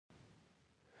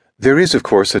There is, of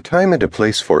course, a time and a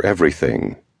place for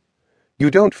everything.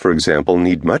 You don't, for example,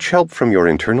 need much help from your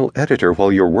internal editor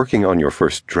while you're working on your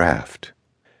first draft.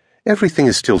 Everything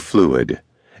is still fluid,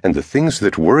 and the things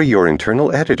that worry your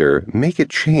internal editor may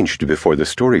get changed before the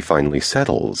story finally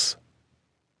settles.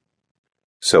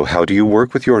 So how do you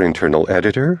work with your internal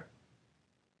editor?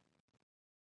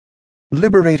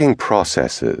 Liberating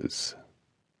processes.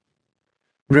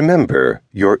 Remember,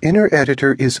 your inner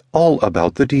editor is all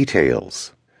about the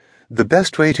details. The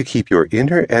best way to keep your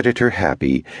inner editor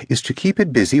happy is to keep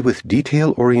it busy with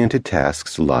detail-oriented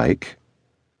tasks like: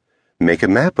 make a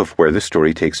map of where the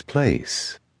story takes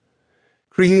place.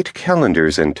 Create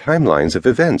calendars and timelines of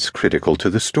events critical to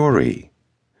the story.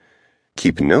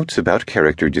 Keep notes about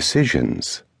character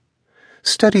decisions.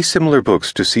 Study similar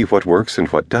books to see what works and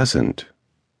what doesn't.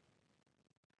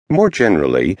 More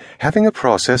generally, having a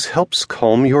process helps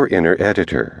calm your inner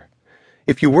editor.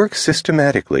 If you work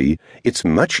systematically, it's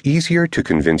much easier to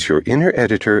convince your inner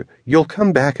editor you'll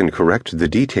come back and correct the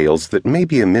details that may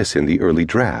be amiss in the early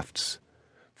drafts.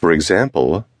 For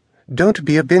example, don't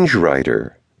be a binge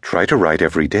writer. Try to write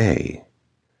every day.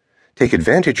 Take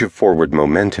advantage of forward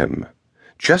momentum.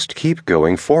 Just keep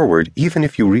going forward even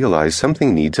if you realize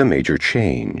something needs a major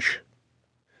change.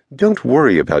 Don't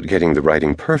worry about getting the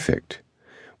writing perfect.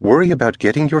 Worry about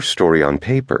getting your story on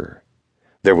paper.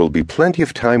 There will be plenty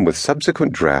of time with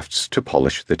subsequent drafts to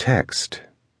polish the text.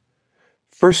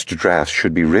 First drafts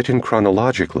should be written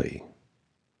chronologically.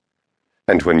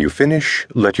 And when you finish,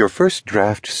 let your first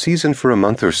draft season for a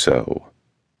month or so.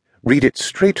 Read it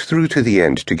straight through to the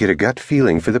end to get a gut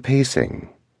feeling for the pacing.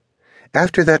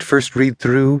 After that first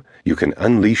read-through, you can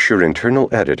unleash your internal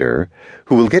editor,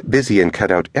 who will get busy and cut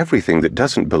out everything that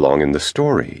doesn't belong in the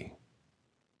story.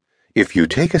 If you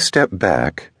take a step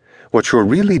back, what you're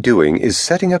really doing is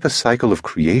setting up a cycle of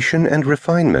creation and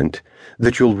refinement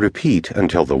that you'll repeat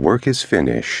until the work is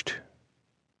finished.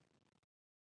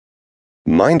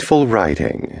 Mindful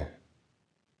writing.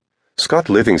 Scott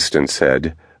Livingston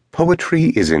said, "Poetry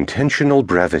is intentional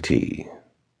brevity."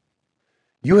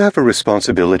 You have a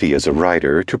responsibility as a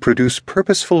writer to produce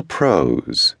purposeful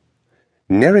prose,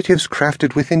 narratives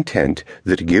crafted with intent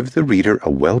that give the reader a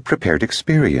well-prepared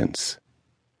experience.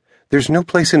 There's no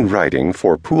place in writing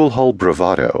for pool hall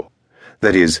bravado,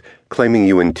 that is, claiming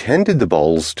you intended the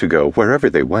balls to go wherever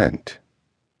they went.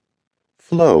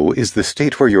 Flow is the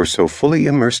state where you're so fully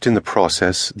immersed in the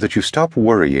process that you stop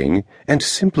worrying and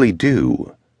simply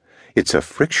do. It's a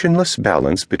frictionless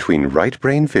balance between right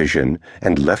brain vision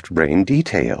and left brain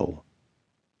detail.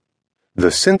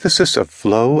 The synthesis of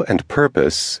flow and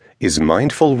purpose is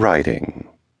mindful writing.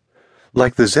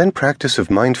 Like the Zen practice of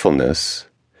mindfulness,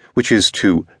 which is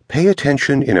to pay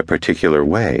attention in a particular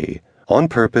way, on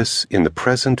purpose, in the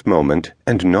present moment,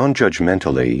 and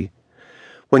non-judgmentally,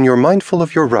 when you're mindful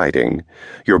of your writing,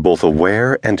 you're both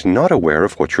aware and not aware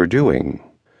of what you're doing.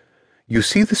 You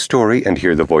see the story and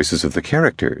hear the voices of the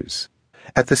characters.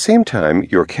 At the same time,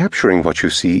 you're capturing what you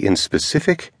see in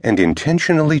specific and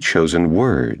intentionally chosen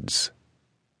words.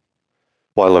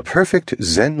 While a perfect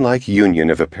Zen-like union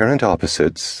of apparent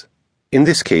opposites, in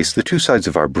this case the two sides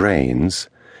of our brains,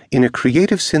 in a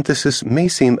creative synthesis may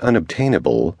seem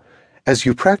unobtainable, as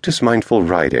you practice mindful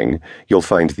writing, you'll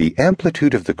find the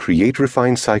amplitude of the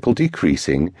create-refine cycle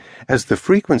decreasing as the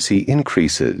frequency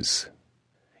increases.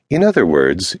 In other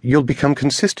words, you'll become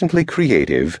consistently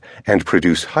creative and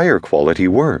produce higher quality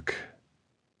work.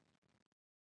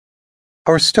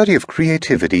 Our study of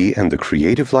creativity and the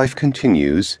creative life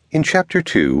continues in Chapter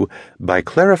 2 by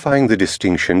clarifying the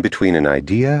distinction between an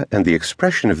idea and the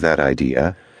expression of that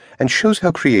idea, and shows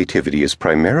how creativity is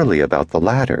primarily about the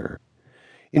latter.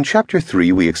 In Chapter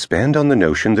 3, we expand on the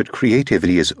notion that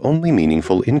creativity is only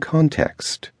meaningful in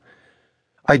context.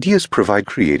 Ideas provide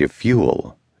creative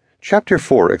fuel. Chapter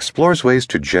 4 explores ways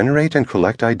to generate and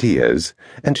collect ideas,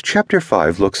 and Chapter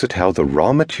 5 looks at how the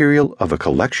raw material of a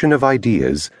collection of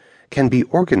ideas can be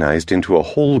organized into a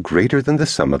whole greater than the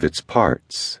sum of its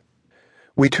parts.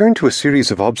 We turn to a series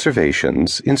of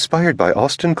observations inspired by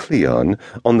Austin Kleon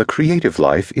on the creative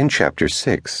life in Chapter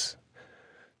 6.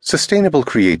 Sustainable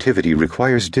creativity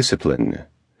requires discipline.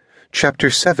 Chapter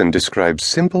 7 describes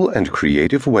simple and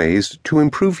creative ways to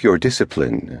improve your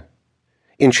discipline.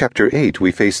 In Chapter 8,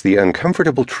 we face the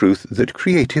uncomfortable truth that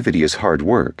creativity is hard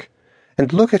work,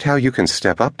 and look at how you can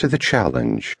step up to the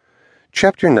challenge.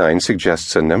 Chapter 9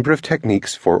 suggests a number of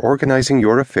techniques for organizing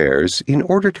your affairs in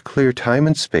order to clear time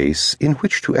and space in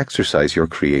which to exercise your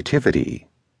creativity.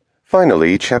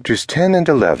 Finally, Chapters 10 and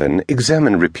 11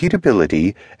 examine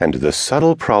repeatability and the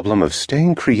subtle problem of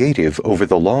staying creative over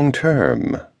the long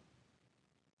term.